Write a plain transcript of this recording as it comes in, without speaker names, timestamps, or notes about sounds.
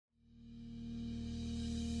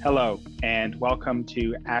Hello, and welcome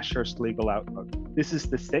to Ashurst Legal Outlook. This is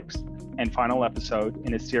the sixth and final episode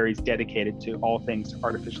in a series dedicated to all things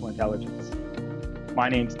artificial intelligence. My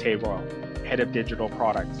name is Tay Royal, Head of Digital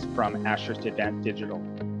Products from Ashurst Advanced Digital,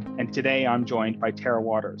 and today I'm joined by Tara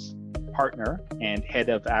Waters, Partner and Head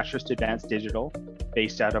of Ashurst Advanced Digital,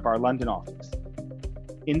 based out of our London office.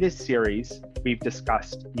 In this series, we've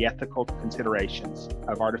discussed the ethical considerations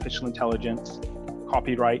of artificial intelligence,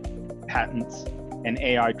 copyright, patents, and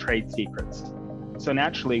AI trade secrets. So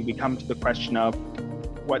naturally, we come to the question of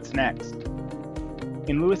what's next?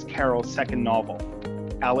 In Lewis Carroll's second novel,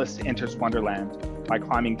 Alice Enters Wonderland by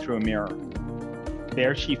Climbing Through a Mirror,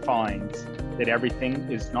 there she finds that everything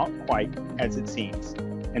is not quite as it seems,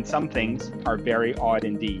 and some things are very odd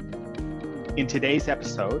indeed. In today's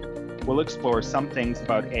episode, we'll explore some things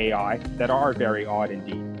about AI that are very odd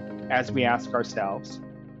indeed, as we ask ourselves,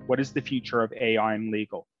 what is the future of AI in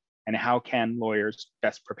legal? And how can lawyers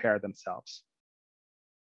best prepare themselves?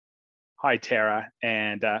 Hi, Tara,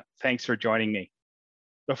 and thanks for joining me.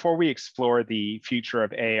 Before we explore the future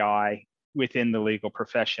of AI within the legal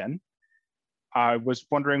profession, I was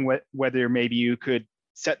wondering whether maybe you could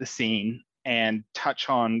set the scene and touch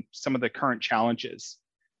on some of the current challenges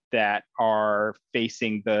that are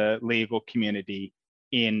facing the legal community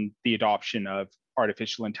in the adoption of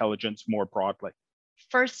artificial intelligence more broadly.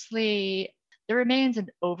 Firstly, there remains an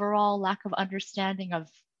overall lack of understanding of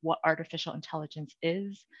what artificial intelligence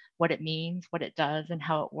is, what it means, what it does, and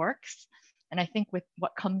how it works. And I think with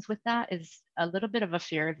what comes with that is a little bit of a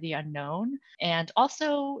fear of the unknown, and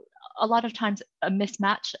also a lot of times a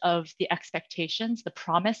mismatch of the expectations, the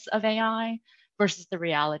promise of AI versus the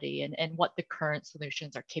reality and what the current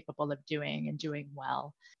solutions are capable of doing and doing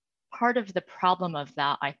well. Part of the problem of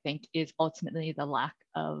that, I think, is ultimately the lack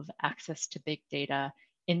of access to big data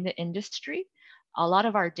in the industry. A lot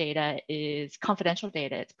of our data is confidential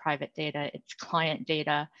data, it's private data, it's client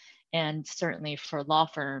data, and certainly for law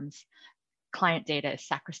firms, client data is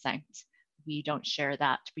sacrosanct. We don't share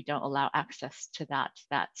that, we don't allow access to that.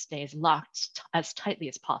 That stays locked as tightly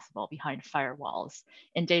as possible behind firewalls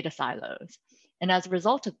in data silos. And as a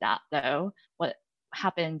result of that, though, what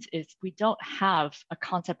happens is we don't have a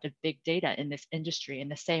concept of big data in this industry in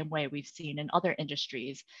the same way we've seen in other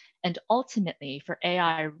industries. And ultimately, for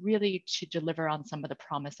AI really to deliver on some of the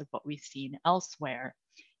promise of what we've seen elsewhere,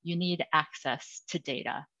 you need access to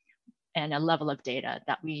data and a level of data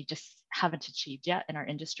that we just haven't achieved yet in our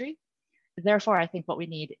industry. Therefore, I think what we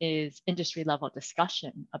need is industry level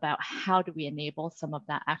discussion about how do we enable some of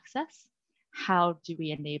that access? How do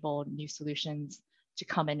we enable new solutions to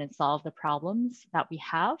come in and solve the problems that we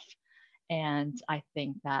have? And I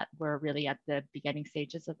think that we're really at the beginning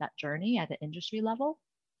stages of that journey at the industry level.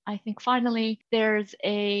 I think finally, there's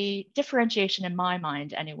a differentiation in my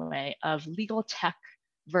mind anyway of legal tech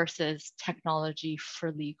versus technology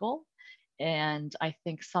for legal. And I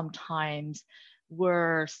think sometimes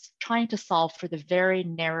we're trying to solve for the very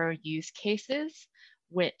narrow use cases,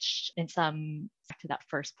 which in some, back to that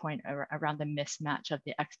first point around the mismatch of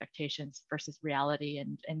the expectations versus reality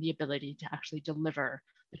and the ability to actually deliver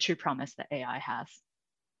the true promise that AI has.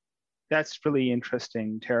 That's really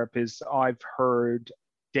interesting, Tara, because I've heard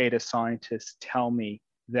data scientists tell me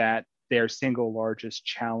that their single largest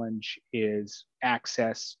challenge is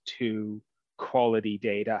access to quality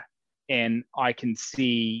data. And I can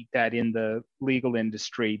see that in the legal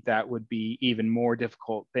industry, that would be even more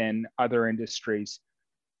difficult than other industries.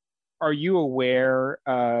 Are you aware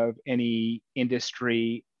of any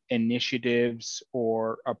industry initiatives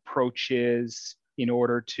or approaches in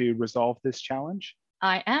order to resolve this challenge?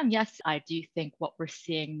 I am, yes. I do think what we're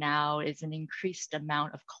seeing now is an increased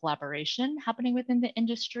amount of collaboration happening within the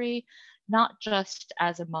industry, not just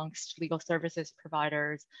as amongst legal services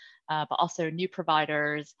providers, but also new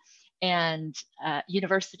providers and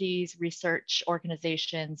universities, research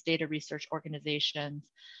organizations, data research organizations.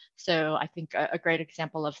 So I think a great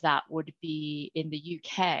example of that would be in the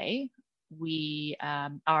UK.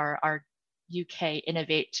 Our UK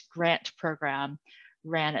Innovate grant program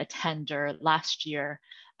ran a tender last year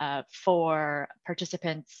for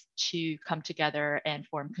participants to come together and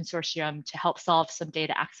form consortium to help solve some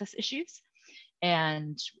data access issues.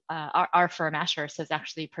 And our firm, Ashurst, has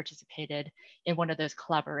actually participated in one of those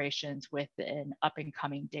collaborations with an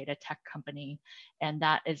up-and-coming data tech company. And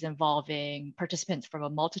that is involving participants from a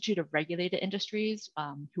multitude of regulated industries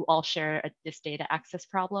who all share this data access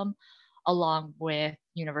problem, along with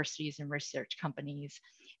universities and research companies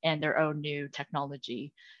and their own new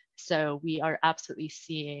technology. So we are absolutely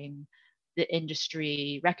seeing the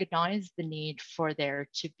industry recognize the need for there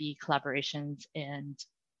to be collaborations and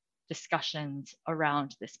discussions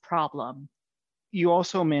around this problem. You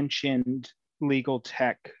also mentioned legal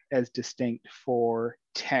tech as distinct for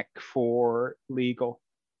tech for legal.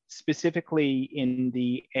 Specifically in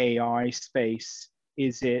the AI space,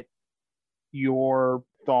 is it your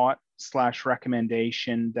thought slash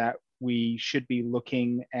recommendation that we should be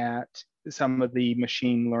looking at some of the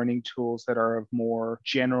machine learning tools that are of more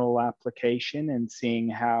general application and seeing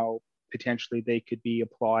how potentially they could be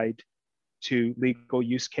applied to legal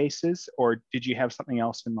use cases? Or did you have something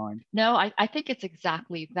else in mind? No, I think it's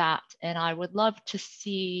exactly that. And I would love to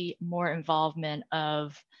see more involvement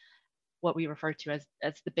of what we refer to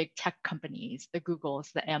as the big tech companies, the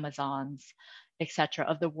Googles, the Amazons, et cetera,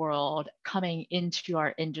 of the world coming into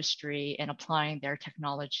our industry and applying their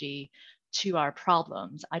technology to our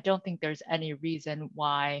problems. I don't think there's any reason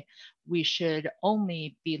why we should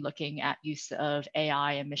only be looking at use of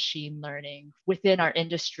AI and machine learning within our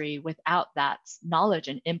industry without that knowledge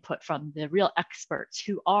and input from the real experts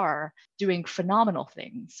who are doing phenomenal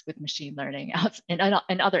things with machine learning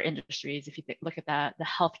in other industries. If you look at the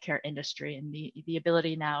healthcare industry and the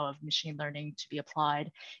ability now of machine learning to be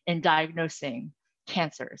applied in diagnosing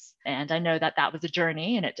cancers. And I know that that was a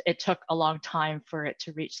journey, and it took a long time for it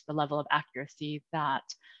to reach the level of accuracy that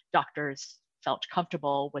doctors felt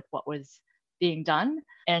comfortable with what was being done.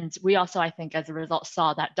 And we also, I think, as a result,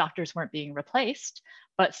 saw that doctors weren't being replaced,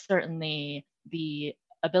 but certainly the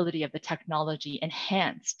ability of the technology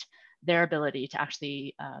enhanced their ability to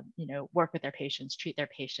actually work with their patients, treat their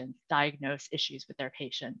patients, diagnose issues with their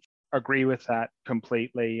patients. Agree with that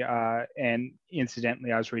completely. And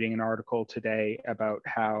incidentally, I was reading an article today about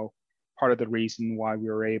how part of the reason why we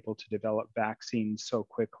were able to develop vaccines so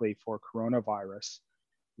quickly for coronavirus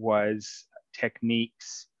was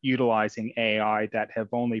techniques utilizing AI that have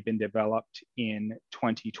only been developed in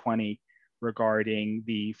 2020 regarding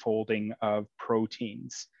the folding of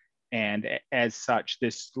proteins. And as such,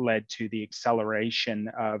 this led to the acceleration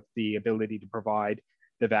of the ability to provide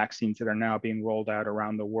the vaccines that are now being rolled out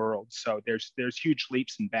around the world. So there's huge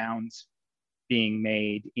leaps and bounds being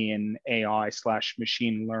made in AI /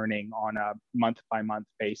 machine learning on a month by month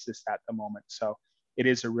basis at the moment. So it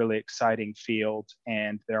is a really exciting field,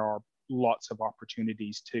 and there are lots of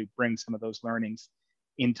opportunities to bring some of those learnings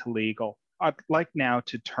into legal. I'd like now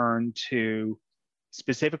to turn to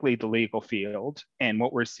specifically the legal field and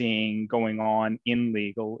what we're seeing going on in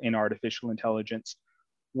legal in artificial intelligence.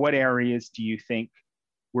 What areas do you think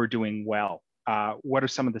we're doing well? What are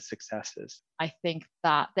some of the successes? I think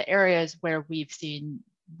that the areas where we've seen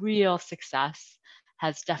real success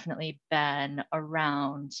has definitely been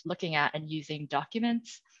around looking at and using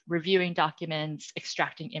documents, reviewing documents,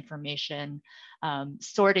 extracting information,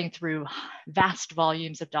 sorting through vast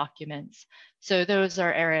volumes of documents. So those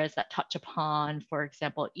are areas that touch upon, for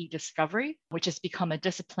example, e-discovery, which has become a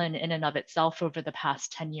discipline in and of itself over the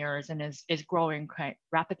past 10 years and is growing quite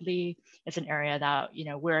rapidly. It's an area that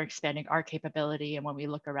we're expanding our capability. And when we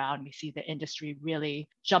look around, we see the industry really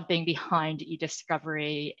jumping behind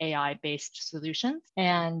e-discovery, AI-based solutions.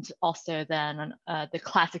 And also then the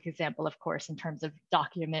classic example, of course, in terms of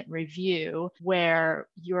document review, where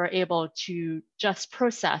you're able to just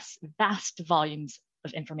process vast volumes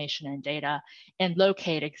of information and data and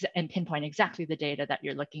locate and pinpoint exactly the data that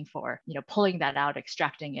you're looking for, pulling that out,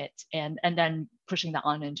 extracting it, and then pushing that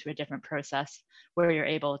on into a different process where you're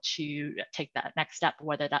able to take that next step,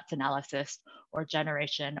 whether that's analysis or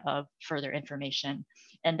generation of further information.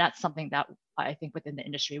 And that's something that I think within the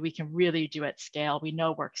industry, we can really do at scale. We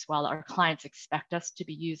know works well. Our clients expect us to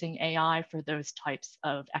be using AI for those types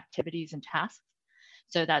of activities and tasks.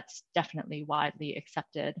 So that's definitely widely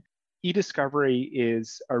accepted. E-discovery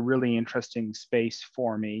is a really interesting space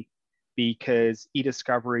for me because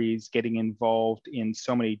e-discovery is getting involved in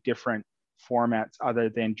so many different formats other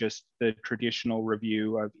than just the traditional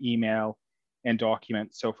review of email and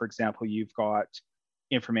documents. So for example, you've got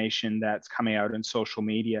information that's coming out in social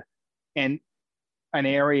media. And an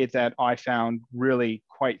area that I found really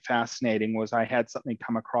quite fascinating was I had something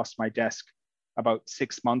come across my desk about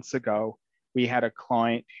 6 months ago. We had a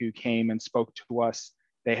client who came and spoke to us.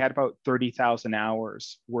 They had about 30,000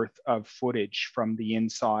 hours worth of footage from the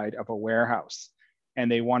inside of a warehouse.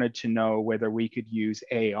 And they wanted to know whether we could use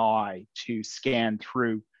AI to scan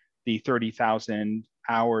through the 30,000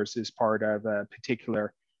 hours as part of a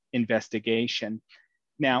particular investigation.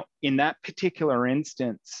 Now, in that particular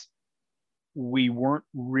instance, we weren't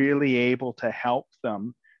really able to help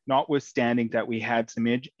them, notwithstanding that we had some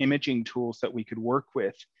imaging tools that we could work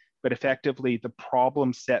with. But effectively, the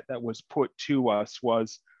problem set that was put to us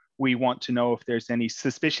was, we want to know if there's any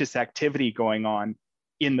suspicious activity going on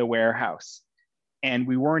in the warehouse. and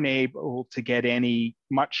we weren't able to get any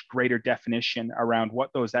much greater definition around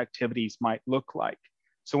what those activities might look like.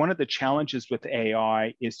 So one of the challenges with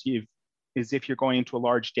AI is if you're going into a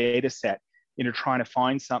large data set and you're trying to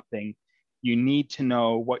find something, you need to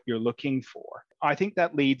know what you're looking for. I think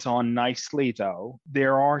that leads on nicely, though.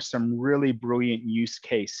 There are some really brilliant use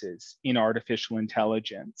cases in artificial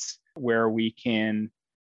intelligence where we can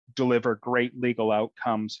deliver great legal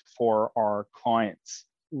outcomes for our clients.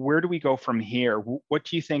 Where do we go from here? What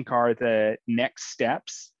do you think are the next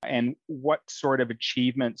steps, and what sort of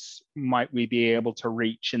achievements might we be able to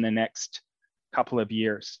reach in the next couple of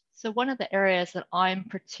years? So one of the areas that I'm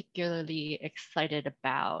particularly excited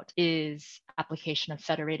about is application of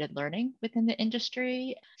federated learning within the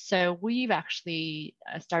industry. So we've actually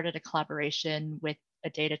started a collaboration with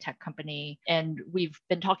a data tech company, and we've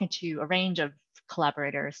been talking to a range of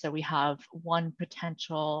collaborators. So we have one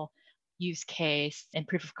potential use case and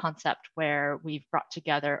proof of concept where we've brought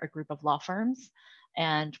together a group of law firms.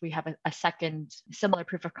 And we have a second similar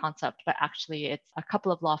proof of concept, but actually it's a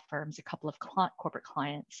couple of law firms, a couple of corporate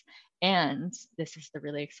clients, and this is the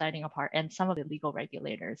really exciting part, and some of the legal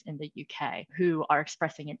regulators in the UK who are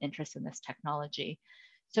expressing an interest in this technology.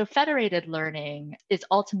 So federated learning is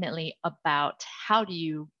ultimately about how do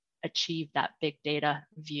you achieve that big data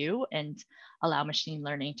view and allow machine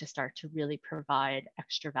learning to start to really provide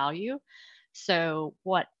extra value. So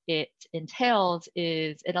what it entails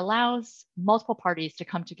is it allows multiple parties to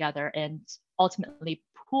come together and ultimately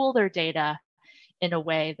pool their data in a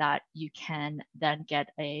way that you can then get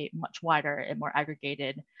a much wider and more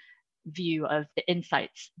aggregated view of the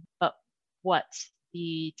insights. But what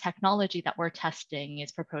the technology that we're testing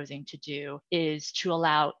is proposing to do is to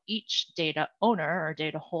allow each data owner or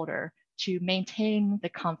data holder to maintain the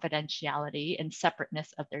confidentiality and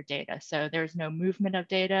separateness of their data. So there's no movement of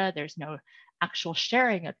data, there's no actual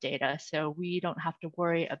sharing of data. So we don't have to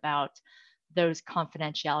worry about those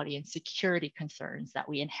confidentiality and security concerns that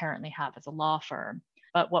we inherently have as a law firm.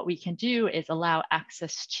 But what we can do is allow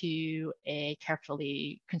access to a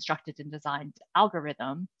carefully constructed and designed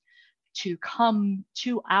algorithm to come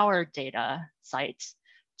to our data sites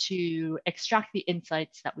to extract the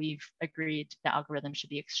insights that we've agreed the algorithm should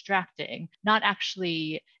be extracting, not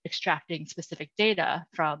actually extracting specific data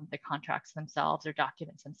from the contracts themselves or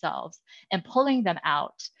documents themselves, and pulling them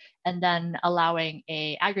out and then allowing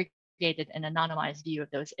a aggregated and anonymized view of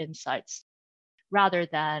those insights, rather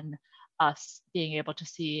than us being able to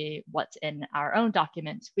see what's in our own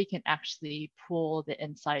documents. We can actually pull the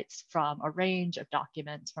insights from a range of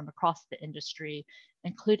documents from across the industry,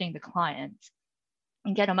 including the clients,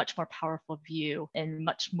 and get a much more powerful view and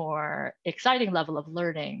much more exciting level of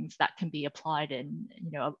learnings that can be applied in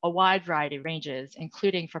a wide variety of ranges,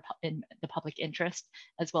 including in the public interest,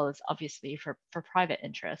 as well as obviously for private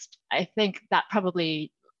interest. I think that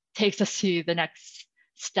probably takes us to the next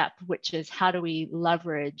step, which is how do we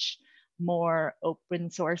leverage more open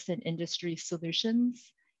source and industry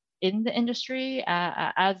solutions in the industry,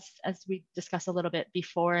 as we discussed a little bit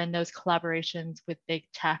before, in those collaborations with big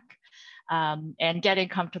tech, and getting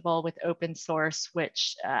comfortable with open source,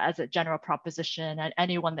 which as a general proposition, and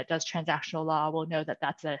anyone that does transactional law will know that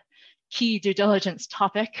that's a key due diligence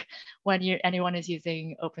topic when anyone is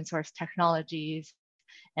using open source technologies,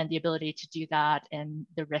 and the ability to do that and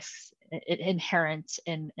the risks inherent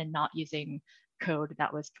in not using code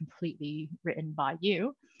that was completely written by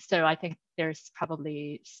you. So I think there's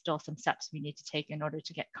probably still some steps we need to take in order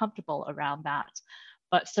to get comfortable around that.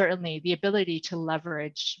 But certainly the ability to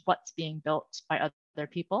leverage what's being built by other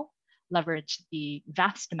people, leverage the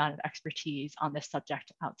vast amount of expertise on this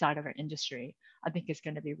subject outside of our industry, I think is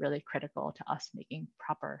going to be really critical to us making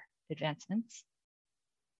proper advancements.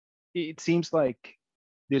 It seems like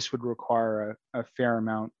this would require a fair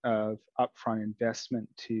amount of upfront investment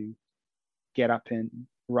to get up and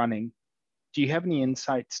running. Do you have any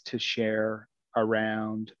insights to share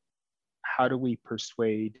around how do we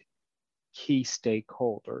persuade key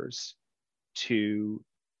stakeholders to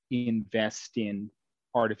invest in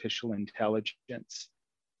artificial intelligence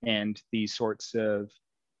and these sorts of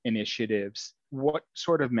initiatives? What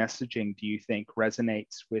sort of messaging do you think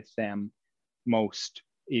resonates with them most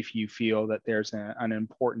if you feel that there's an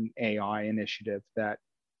important AI initiative that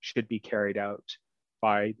should be carried out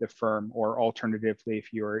by the firm, or alternatively,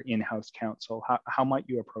 if you're in-house counsel, how might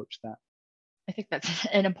you approach that? I think that's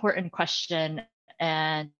an important question.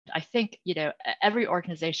 And I think, every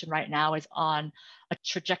organization right now is on a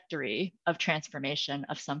trajectory of transformation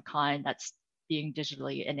of some kind that's being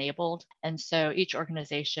digitally enabled. And so each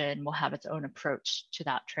organization will have its own approach to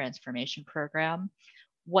that transformation program.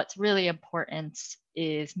 What's really important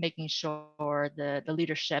is making sure the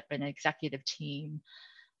leadership and executive team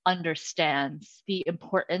understands the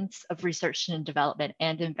importance of research and development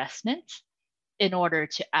and investment in order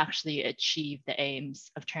to actually achieve the aims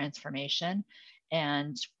of transformation.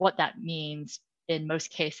 And what that means in most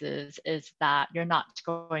cases is that you're not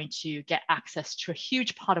going to get access to a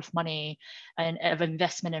huge pot of money and of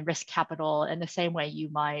investment and risk capital in the same way you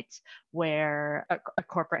might where a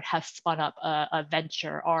corporate has spun up a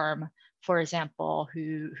venture arm, for example,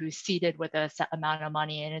 who's seeded with a set amount of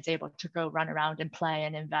money and is able to go run around and play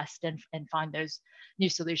and invest and find those new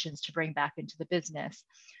solutions to bring back into the business.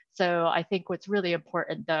 So I think what's really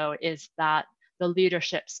important, though, is that the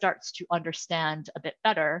leadership starts to understand a bit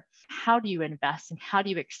better how do you invest and how do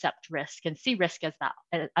you accept risk and see risk as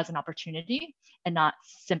an opportunity and not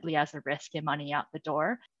simply as a risk and money out the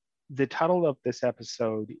door. The title of this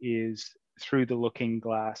episode is Through the Looking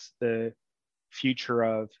Glass, the future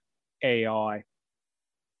of AI.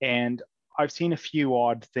 And I've seen a few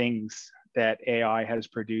odd things that AI has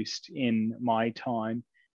produced in my time.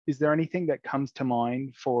 Is there anything that comes to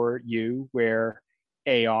mind for you where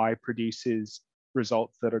AI produces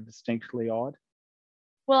results that are distinctly odd?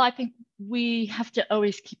 Well, I think we have to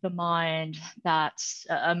always keep in mind that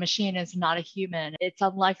a machine is not a human. It's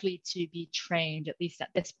unlikely to be trained, at least at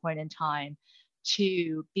this point in time,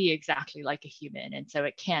 to be exactly like a human. And so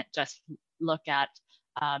it can't just look at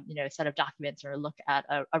a set of documents or look at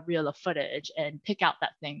a reel of footage and pick out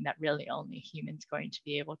that thing that really only a human's going to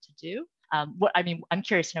be able to do. I'm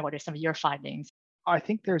curious to know what are some of your findings. I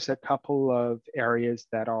think there's a couple of areas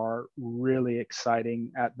that are really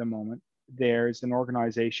exciting at the moment. There's an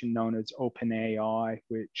organization known as OpenAI,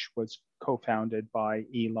 which was co-founded by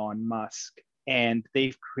Elon Musk, and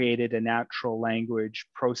they've created a natural language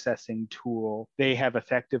processing tool. They have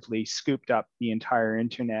effectively scooped up the entire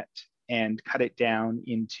internet and cut it down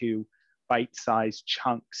into bite-sized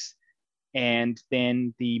chunks. And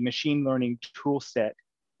then the machine learning toolset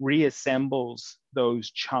reassembles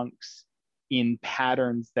those chunks in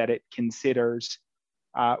patterns that it considers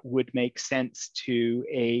would make sense to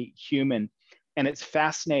a human. And it's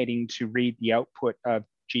fascinating to read the output of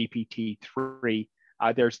GPT-3.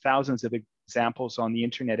 There's thousands of examples on the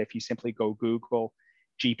internet if you simply go Google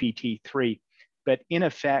GPT-3. But in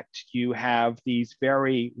effect, you have these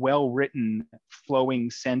very well-written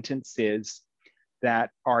flowing sentences that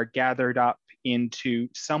are gathered up into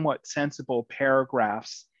somewhat sensible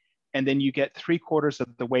paragraphs. And then you get 3/4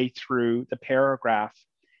 of the way through the paragraph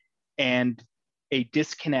and a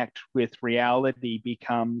disconnect with reality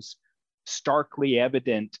becomes starkly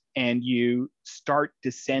evident, and you start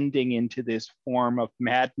descending into this form of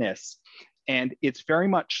madness. And it's very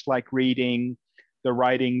much like reading the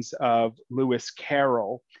writings of Lewis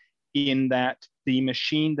Carroll, in that the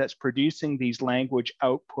machine that's producing these language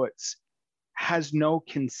outputs has no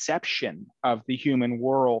conception of the human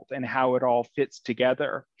world and how it all fits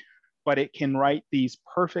together, but it can write these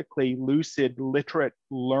perfectly lucid, literate,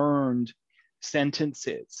 learned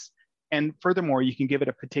sentences. And furthermore, you can give it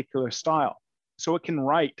a particular style. So it can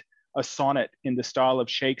write a sonnet in the style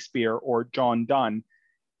of Shakespeare or John Donne.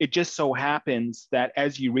 It just so happens that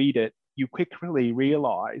as you read it, you quickly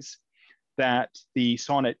realize that the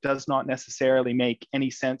sonnet does not necessarily make any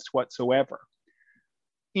sense whatsoever.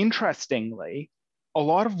 Interestingly, a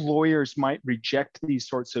lot of lawyers might reject these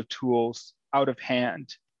sorts of tools out of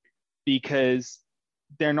hand because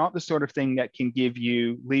they're not the sort of thing that can give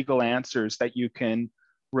you legal answers that you can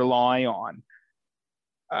rely on.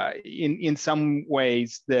 In some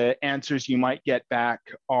ways, the answers you might get back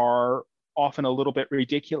are often a little bit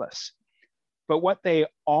ridiculous. But what they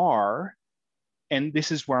are, and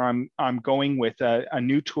this is where I'm going with a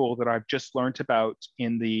new tool that I've just learned about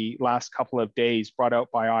in the last couple of days, brought out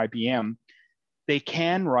by IBM. They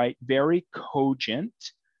can write very cogent,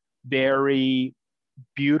 very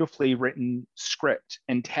beautifully written script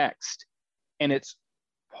and text. And it's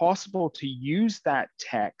possible to use that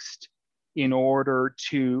text in order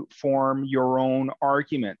to form your own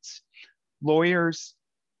arguments. Lawyers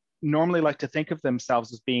normally like to think of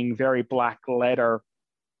themselves as being very black letter,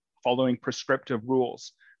 following prescriptive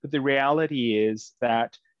rules. But the reality is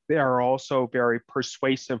that they are also very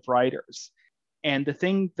persuasive writers. And the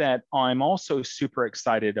thing that I'm also super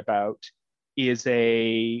excited about is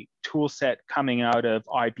a tool set coming out of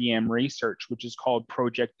IBM Research, which is called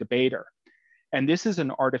Project Debater. And this is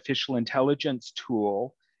an artificial intelligence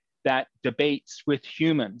tool that debates with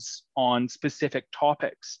humans on specific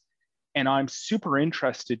topics. And I'm super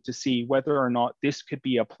interested to see whether or not this could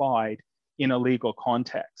be applied in a legal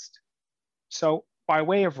context. So by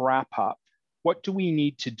way of wrap up, what do we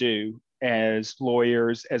need to do as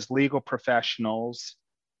lawyers, as legal professionals,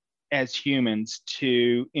 as humans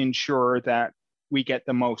to ensure that we get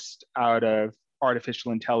the most out of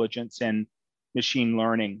artificial intelligence and machine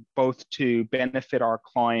learning, both to benefit our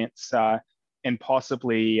clients and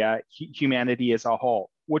possibly humanity as a whole?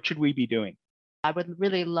 What should we be doing? I would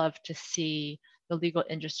really love to see the legal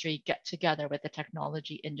industry get together with the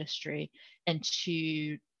technology industry and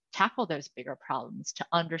to tackle those bigger problems, to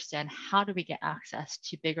understand how do we get access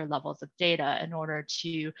to bigger levels of data in order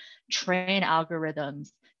to train algorithms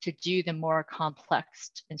to do the more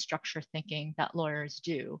complex and structured thinking that lawyers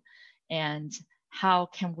do. And how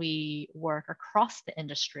can we work across the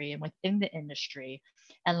industry and within the industry?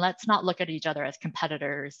 And let's not look at each other as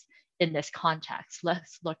competitors in this context.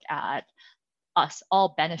 Let's look at us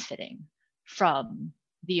all benefiting from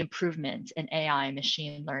the improvement in AI and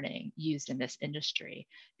machine learning used in this industry,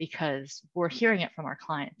 because we're hearing it from our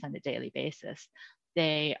clients on a daily basis.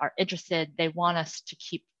 They are interested, they want us to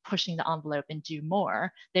keep pushing the envelope and do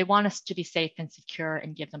more. They want us to be safe and secure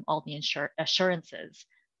and give them all the assurances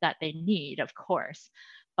that they need, of course.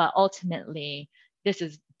 But ultimately, this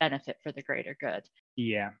is benefit for the greater good.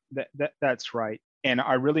 Yeah, that's right. And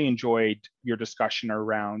I really enjoyed your discussion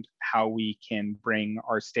around how we can bring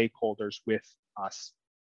our stakeholders with us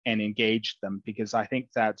and engage them, because I think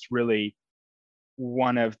that's really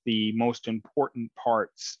one of the most important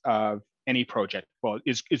parts of any project. Well,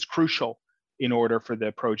 it's crucial in order for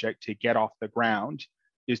the project to get off the ground,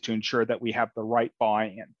 is to ensure that we have the right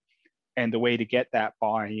buy-in. And the way to get that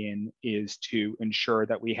buy-in is to ensure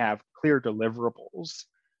that we have clear deliverables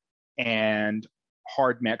and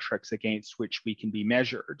hard metrics against which we can be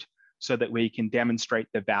measured, so that we can demonstrate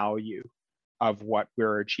the value of what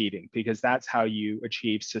we're achieving, because that's how you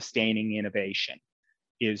achieve sustaining innovation,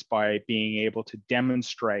 is by being able to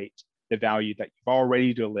demonstrate the value that you've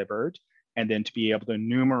already delivered, and then to be able to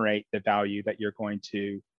enumerate the value that you're going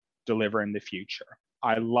to deliver in the future.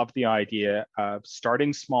 I love the idea of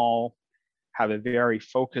starting small, have a very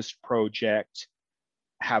focused project,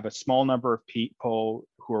 have a small number of people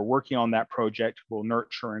who are working on that project, who will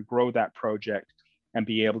nurture and grow that project and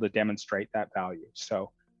be able to demonstrate that value.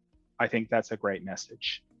 So I think that's a great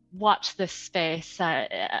message. Watch this space.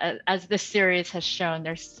 As this series has shown,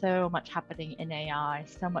 there's so much happening in AI,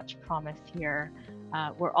 so much promise here.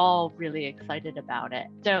 We're all really excited about it.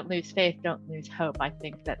 Don't lose faith, don't lose hope. I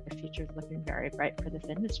think that the future is looking very bright for this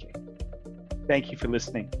industry. Thank you for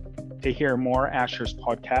listening. To hear more Asher's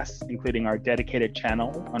podcasts, including our dedicated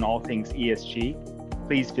channel on all things ESG,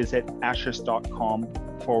 please visit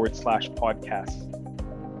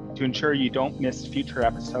ashers.com/podcasts. To ensure you don't miss future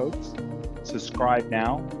episodes, subscribe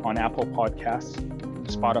now on Apple Podcasts,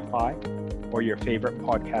 Spotify, or your favorite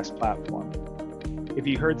podcast platform. If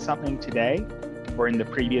you heard something today or in the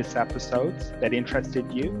previous episodes that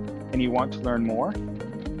interested you and you want to learn more,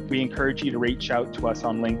 we encourage you to reach out to us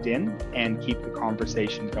on LinkedIn and keep the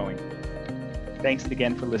conversation going. Thanks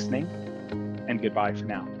again for listening, and goodbye for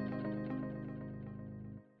now.